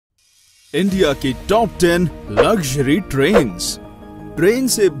India की top 10 luxury trains. Train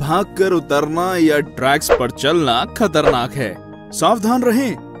से भागकर उतरना या ट्रैक्स पर चलना खतरनाक है। सावधान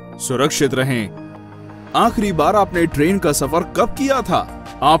रहें, सुरक्षित रहें। आखिरी बार आपने ट्रेन का सफर कब किया था?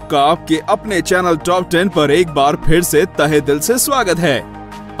 आपका आपके अपने चैनल टॉप 10 पर एक बार फिर से तहे दिल से स्वागत है।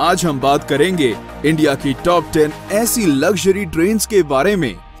 आज हम बात करेंगे इंडिया की टॉप 10 ऐसी लग्जरी ट्रेन्स के बारे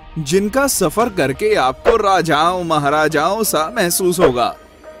में जिनका सफर करके आपको राजाओं महाराजाओं सा महसूस होगा।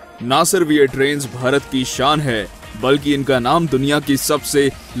 ना सिर्फ ये ट्रेन्स भारत की शान है, बल्कि इनका नाम दुनिया की सबसे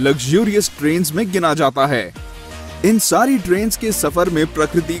लग्जूरियस ट्रेन्स में गिना जाता है। इन सारी ट्रेन्स के सफर में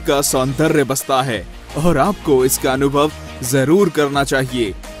प्रकृति का सौंदर्य बसता है और आपको इसका अनुभव जरूर करना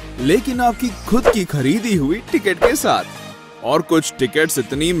चाहिए, लेकिन आपकी खुद की खरीदी हुई टिकट के साथ। और कुछ टिकट्स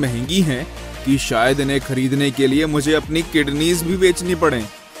इतनी महंगी हैं कि शायद इन्हें खरीदने के लिए मुझे अपनी किडनीज भी बेचनी पड़े।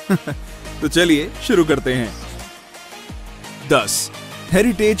 तो चलिए शुरू करते हैं। 10.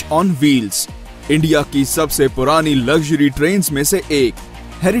 Heritage on wheels. इंडिया की सबसे पुरानी लग्जरी ट्रेन्स में से एक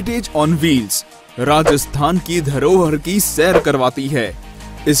हेरिटेज ऑन व्हील्स राजस्थान की धरोहर की सैर करवाती है।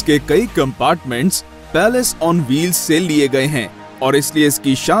 इसके कई कंपार्टमेंट्स पैलेस ऑन व्हील्स से लिए गए हैं और इसलिए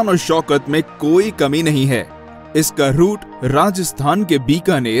इसकी शान और शौकत में कोई कमी नहीं है। इसका रूट राजस्थान के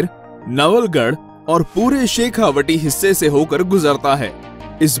बीकानेर, नवलगढ़ और पूरे शेखावटी हिस्से से होकर गुजरता है।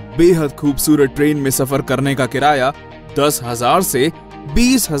 इस बेहद खूबसूरत ट्रेन में सफर करने का किराया 10,000 से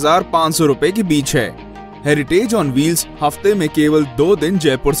 20,500 रुपए के बीच है। हेरिटेज ऑन व्हील्स हफ्ते में केवल 2 दिन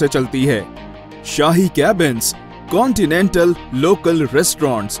जयपुर से चलती है। शाही कैबिन्स, कॉन्टिनेंटल लोकल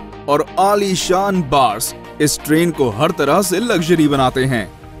रेस्टोरेंट्स और आलीशान बार्स इस ट्रेन को हर तरह से लग्जरी बनाते हैं।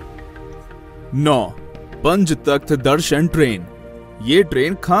 9. पंच तख्त दर्शन ट्रेन। ये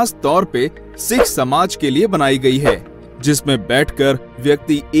ट्रेन खास तौर पे सिख समाज के लिए बनाई गई है, जिसमें बैठकर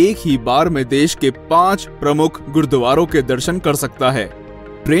व्यक्ति एक ही बार में देश के 5 प्रमुख गुरुद्वारों के दर्शन कर सकता है।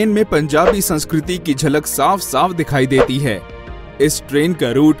 ट्रेन में पंजाबी संस्कृति की झलक साफ साफ दिखाई देती है। इस ट्रेन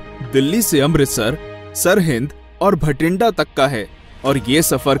का रूट दिल्ली से अमृतसर, सरहिंद और भटिंडा तक का है और ये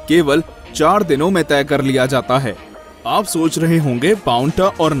सफर केवल 4 दिनों में तय कर लिया जाता है। आप सोच रहे होंगे पाउंटा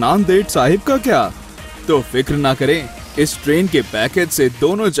और नांदेड़ साहिब का क्या? तो फिक्र ना करें, इस ट्रेन के पैकेज से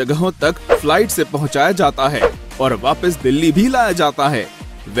दोनों जगहों तक फ्लाइट से पहुंचाया जाता है और वापस दिल्ली भी लाया जाता है।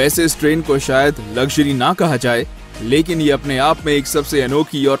 वैसे इस ट्रेन को शायद लग्जरी ना कहा जाए, लेकिन ये अपने आप में एक सबसे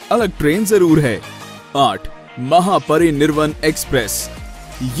अनोखी और अलग ट्रेन जरूर है। 8. महापरिनिर्वाण एक्सप्रेस।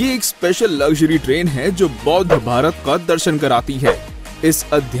 ये एक स्पेशल लग्जरी ट्रेन है जो बौद्ध भारत का दर्शन कराती है। इस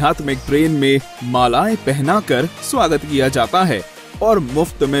आध्यात्मिक ट्रेन में मालाएं पहनाकर स्वागत किया जाता है और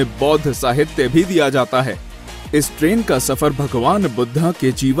मुफ्त में बौद्ध साहित्य भी दिया जाता है। इस ट्रेन का सफर भगवान बुद्धा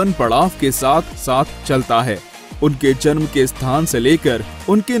के जीवन पड़ाव के साथ साथ चलता है। उनके जन्म के स्थान से लेकर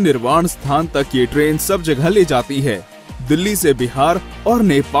उनके निर्वाण स्थान तक ये ट्रेन सब जगह ले जाती है। दिल्ली से बिहार और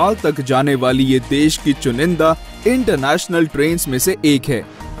नेपाल तक जाने वाली ये देश की चुनिंदा इंटरनेशनल ट्रेन्स में से एक है।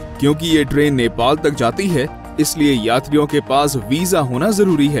 क्योंकि ये ट्रेन नेपाल तक जाती है, इसलिए यात्रियों के पास वीजा होना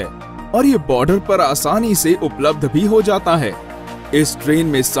जरूरी है और ये बॉर्डर पर आसानी से उपलब्ध भी हो जाता है। इस ट्रेन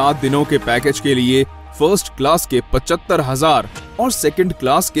में 7 दिनों के पैकेज के लिए फर्स्ट क्लास के 75,000 और सेकंड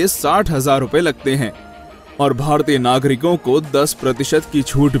क्लास के 60,000 रुपए लगते हैं और भारतीय नागरिकों को 10% की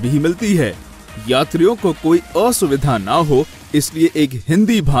छूट भी मिलती है। यात्रियों को कोई असुविधा ना हो, इसलिए एक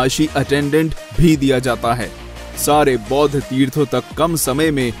हिंदी भाषी अटेंडेंट भी दिया जाता है। सारे बौद्ध तीर्थों तक कम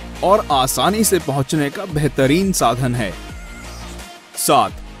समय में और आसानी से पहुंचने का बेहतरीन साधन है।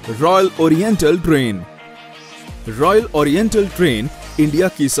 7. Royal oriental train. Royal oriental train India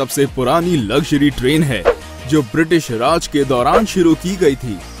की सबसे पुरानी लग्जरी ट्रेन है, जो ब्रिटिश राज के दौरान शुरू की गई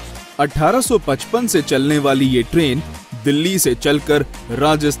थी। 1855 से चलने वाली ये ट्रेन दिल्ली से चलकर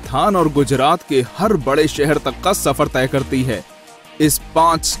राजस्थान और गुजरात के हर बड़े शहर तक का सफर तय करती है। इस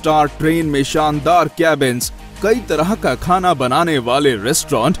 5 स्टार ट्रेन में शानदार कैबिन्स, कई तरह का खाना बनाने वाले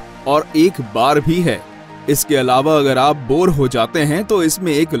रेस्टोरेंट और एक बार भी है। इसके अलावा अगर आप बोर हो जाते हैं तो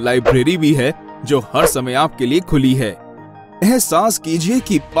इसमें एक लाइब्रेरी भी है जो हर समय आपके लिए खुली है। एहसास कीजिए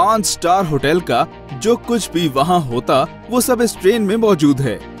कि 5 स्टार होटल का जो कुछ भी वहाँ होता वो सब इस ट्रेन में मौजूद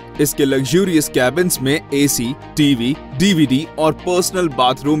है। इसके लग्जूरियस कैबिन्स में एसी, टीवी, डीवीडी और पर्सनल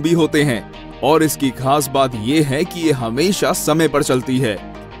बाथरूम भी होते हैं और इसकी खास बात ये है कि ये हमेशा समय पर चलती है।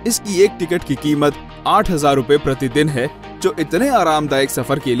 इसकी एक टिकट की कीमत 8,000 रुपए प्रतिदिन है, जो इतने आरामदायक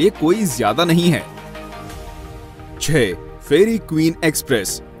सफर के लिए कोई ज्यादा नहीं है। 6. फेरी क्वीन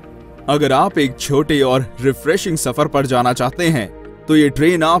एक्सप्रेस। अगर आप एक छोटे और रिफ्रेशिंग सफर पर जाना चाहते हैं तो ये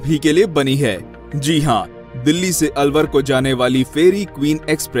ट्रेन आप ही के लिए बनी है। जी हाँ, दिल्ली से अलवर को जाने वाली फेरी क्वीन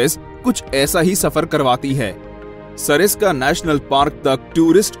एक्सप्रेस कुछ ऐसा ही सफर करवाती है। सरिस्का नेशनल पार्क तक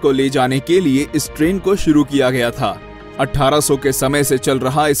टूरिस्ट को ले जाने के लिए इस ट्रेन को शुरू किया गया था। 1800 के समय से चल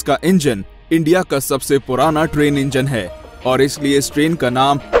रहा इसका इंजन इंडिया का सबसे पुराना ट्रेन इंजन है और इसलिए इस ट्रेन का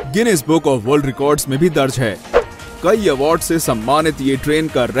नाम Guinness book of world records में भी दर्ज है। कई अवार्ड से सम्मानित ये ट्रेन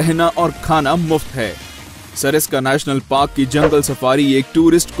का रहना और खाना मुफ्त है। सरिस्का नेशनल पार्क की जंगल सफारी एक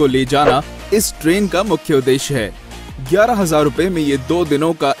टूरिस्ट को ले जाना इस ट्रेन का मुख्य उद्देश्य है। 11,000 रुपए में ये 2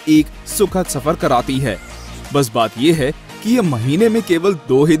 दिनों का एक सुखद सफर कराती है। बस बात ये है कि ये महीने में केवल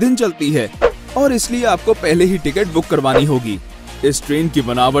 2 ही दिन चलती है और इसलिए आपको पहले ही टिकट बुक करवानी होगी। इस ट्रेन की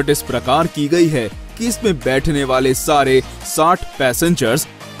बनावट इस प्रकार की गई है कि इसमें बैठने वाले सारे 60 पैसेंजर्स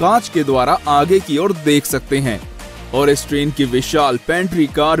कांच के द्वारा आगे की ओर देख सकते हैं और इस ट्रेन की विशाल पेंट्री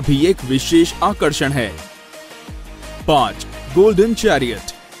कार भी एक विशेष आकर्षण है। 5. Golden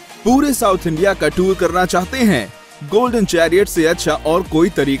chariot. पूरे साउथ इंडिया का टूर करना चाहते हैं? गोल्डन चैरियट से अच्छा और कोई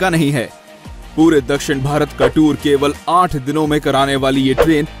तरीका नहीं है। पूरे दक्षिण भारत का टूर केवल 8 दिनों में कराने वाली ये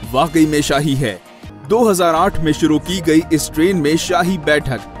ट्रेन वाकई में शाही है। 2008 में शुरू की गई इस ट्रेन में शाही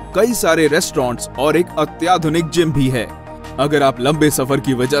बैठक, कई सारे रेस्टोरेंट्स और एक अत्याधुनिक जिम भी है। अगर आप लंबे सफर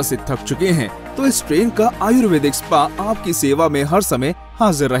की वजह से थक चुके हैं तो इस ट्रेन का आयुर्वेदिक स्पा आपकी सेवा में हर समय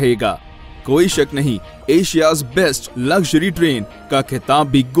हाजिर रहेगा। कोई शक नहीं, एशियाज बेस्ट लग्जरी ट्रेन का खिताब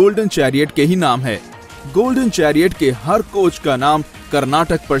भी गोल्डन चैरियट के ही नाम है। गोल्डन चैरियट के हर कोच का नाम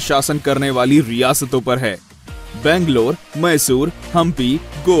कर्नाटक पर शासन करने वाली रियासतों पर है। बेंगलोर, मैसूर, हम्पी,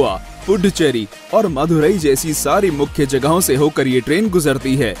 गोवा, पुडुचेरी और मदुरई जैसी सारी मुख्य जगहों से होकर ये ट्रेन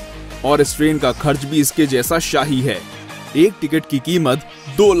गुजरती है और इस ट्रेन का खर्च भी इसके जैसा शाही है। एक टिकट की कीमत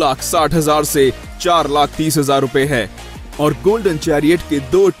 2,60,000 से 4,30,000 रुपए है और गोल्डन चैरियट के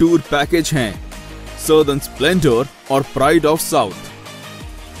 2 टूर पैकेज हैं, सदर्न स्प्लेंडर और pride of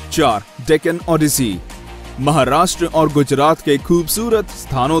south. 4. Deccan Odissi. Maharashtra और गुजरात के खूबसूरत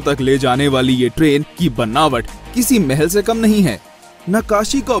स्थानों तक ले जाने वाली ये ट्रेन की बनावट किसी महल से कम नहीं है।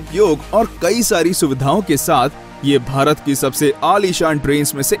 नक्काशी का उपयोग और कई सारी सुविधाओं के साथ ये भारत की सबसे आलीशान ट्रेन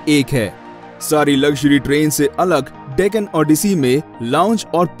में से एक है। सारी लग्जरी ट्रेन से अलग डेक्कन ओडिसी में लाउंज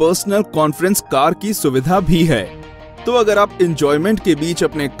और पर्सनल कॉन्फ्रेंस कार की सुविधा भी है। तो अगर आप एंजॉयमेंट के बीच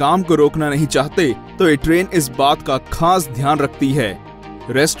अपने काम को रोकना नहीं चाहते तो ये ट्रेन इस बात का खास ध्यान रखती है।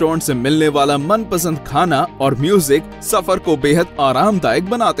 रेस्टोरेंट से मिलने वाला मनपसंद खाना और म्यूजिक सफर को बेहद आरामदायक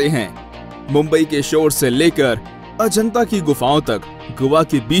बनाते हैं। मुंबई के शोर से लेकर अजंता की गुफाओं तक, गोवा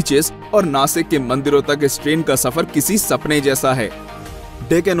के बीचेस और नासिक के मंदिरों तक इस ट्रेन का सफर किसी सपने जैसा है।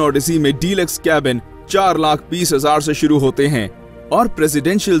 डेक्कन ओडिसी में डीलक्स कैबिन 4,20,000 से शुरू होते हैं और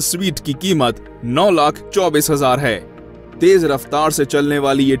प्रेसिडेंशियल स्वीट की कीमत 9,24,000 है। तेज रफ्तार से चलने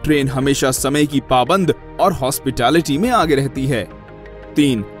वाली ये ट्रेन हमेशा समय की पाबंद और हॉस्पिटैलिटी में आगे रहती है।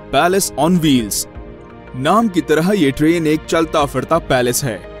 3. Palace on wheels. नाम की तरह ये ट्रेन एक चलता फिरता पैलेस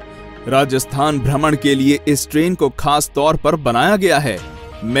है। राजस्थान भ्रमण के लिए इस ट्रेन को खास तौर पर बनाया गया है।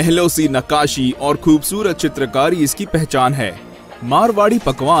 महलों सी नक्काशी और खूबसूरत चित्रकारी इसकी पहचान है। मारवाड़ी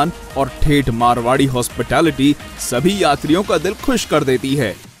पकवान और ठेठ मारवाड़ी हॉस्पिटैलिटी सभी यात्रियों का दिल खुश कर देती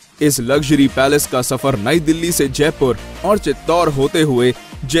है। इस लग्जरी पैलेस का सफर नई दिल्ली से जयपुर और चित्तौड़ होते हुए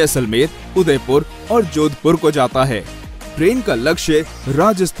जैसलमेर, उदयपुर और जोधपुर को जाता है। ट्रेन का लक्ष्य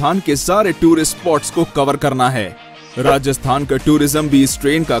राजस्थान के सारे टूरिस्ट स्पॉट्स को कवर करना है। राजस्थान का टूरिज्म भी इस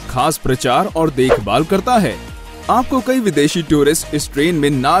ट्रेन का खास प्रचार और देखभाल करता है। आपको कई विदेशी टूरिस्ट इस ट्रेन में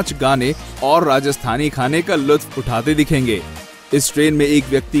नाच गाने और राजस्थानी खाने का लुत्फ उठाते दिखेंगे। इस ट्रेन में एक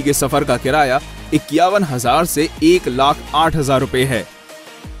व्यक्ति के सफर का किराया 51,000 से 1,08,000 रुपए है।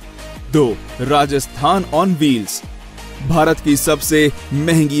 2. Rajasthan on wheels. भारत की सबसे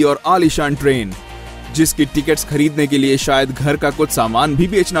महंगी और आलीशान ट्रेन, जिसकी टिकट्स खरीदने के लिए शायद घर का कुछ सामान भी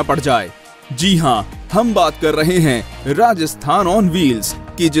बेचना पड़ जाए। जी हाँ, हम बात कर रहे हैं राजस्थान ऑन व्हील्स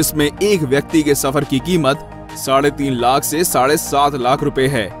की, जिसमें एक व्यक्ति के सफर की कीमत 3.5 लाख से 7.5 लाख रुपए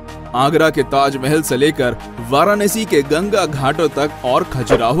है। आगरा के ताजमहल से लेकर वाराणसी के गंगा घाटों तक और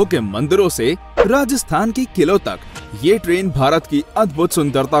खजुराहो के मंदिरों से राजस्थान के किलों तक, ये ट्रेन भारत की अद्भुत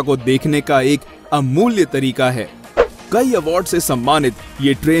सुंदरता को देखने का एक अमूल्य तरीका है। कई अवार्ड से सम्मानित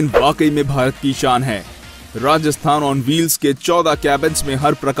ये ट्रेन वाकई में भारत की शान है। राजस्थान ऑन व्हील्स के 14 कैबिन्स में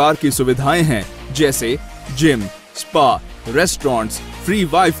हर प्रकार की सुविधाएं हैं, जैसे gym, spa, restaurants, free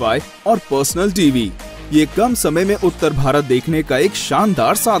wifi और पर्सनल टीवी। ये कम समय में उत्तर भारत देखने का एक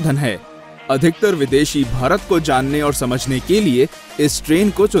शानदार साधन है। अधिकतर विदेशी भारत को जानने और समझने के लिए इस ट्रेन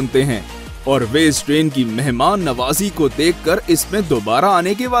को चुनते हैं और वे इस ट्रेन की मेहमान नवाजी को देखकर इसमें दोबारा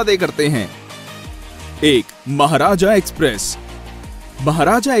आने के वादे करते हैं। 1. महाराजा एक्सप्रेस।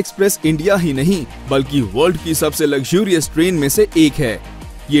 महाराजा एक्सप्रेस इंडिया ही नहीं बल्कि वर्ल्ड की सबसे लग्जूरियस ट्रेन में से एक है।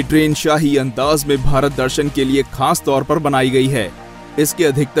 ये ट्रेन शाही अंदाज में भारत दर्शन के लिए खास तौर पर बनाई गई है। इसके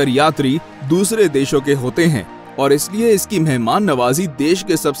अधिकतर यात्री दूसरे देशों के होते हैं और इसलिए इसकी मेहमान नवाजी देश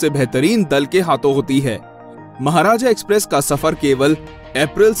के सबसे बेहतरीन दल के हाथों होती है। महाराजा एक्सप्रेस का सफर केवल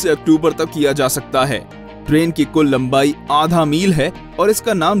अप्रैल से अक्टूबर तक किया जा सकता है। ट्रेन की कुल लंबाई आधा मील है और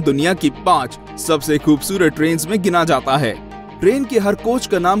इसका नाम दुनिया की 5 सबसे खूबसूरत ट्रेन में गिना जाता है। ट्रेन के हर कोच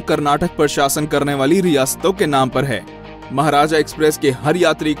का नाम कर्नाटक पर शासन करने वाली रियासतों के नाम पर है। महाराजा एक्सप्रेस के हर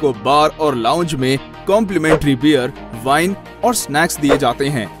यात्री को बार और लाउंज में कॉम्प्लीमेंट्री बियर, वाइन और स्नैक्स दिए जाते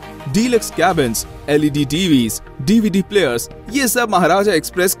हैं। Deluxe cabins, LED TVs, DVD players, ये सब महाराजा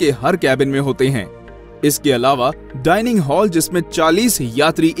एक्सप्रेस के हर कैबिन में होते हैं। इसके अलावा डाइनिंग हॉल जिसमें 40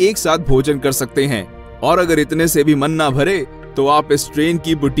 यात्री एक साथ भोजन कर सकते हैं। और अगर इतने से भी मन ना भरे तो आप इस ट्रेन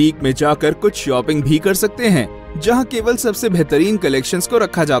की बुटीक में जाकर कुछ शॉपिंग भी कर सकते हैं, जहां केवल सबसे बेहतरीन कलेक्शंस को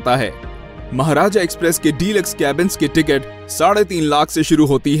रखा जाता है। महाराजा एक्सप्रेस के डीलक्स कैबिन्स की टिकट 3.5 लाख से शुरू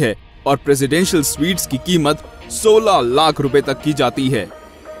होती है और प्रेसिडेंशियल स्वीट्स की कीमत 16 लाख रुपए तक की जाती है।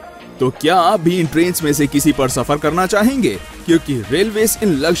 तो क्या आप भी इन ट्रेन में से किसी पर सफर करना चाहेंगे? क्योंकि रेलवेज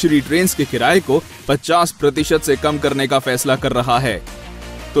इन लग्जरी ट्रेन के किराए को 50% से कम करने का फैसला कर रहा है।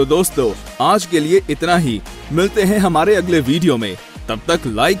 तो दोस्तों, आज के लिए इतना ही। मिलते हैं हमारे अगले वीडियो में। तब तक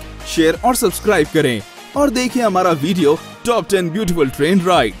लाइक, शेयर और सब्सक्राइब करें और देखें हमारा video top 10 beautiful train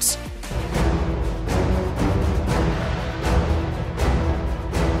rides.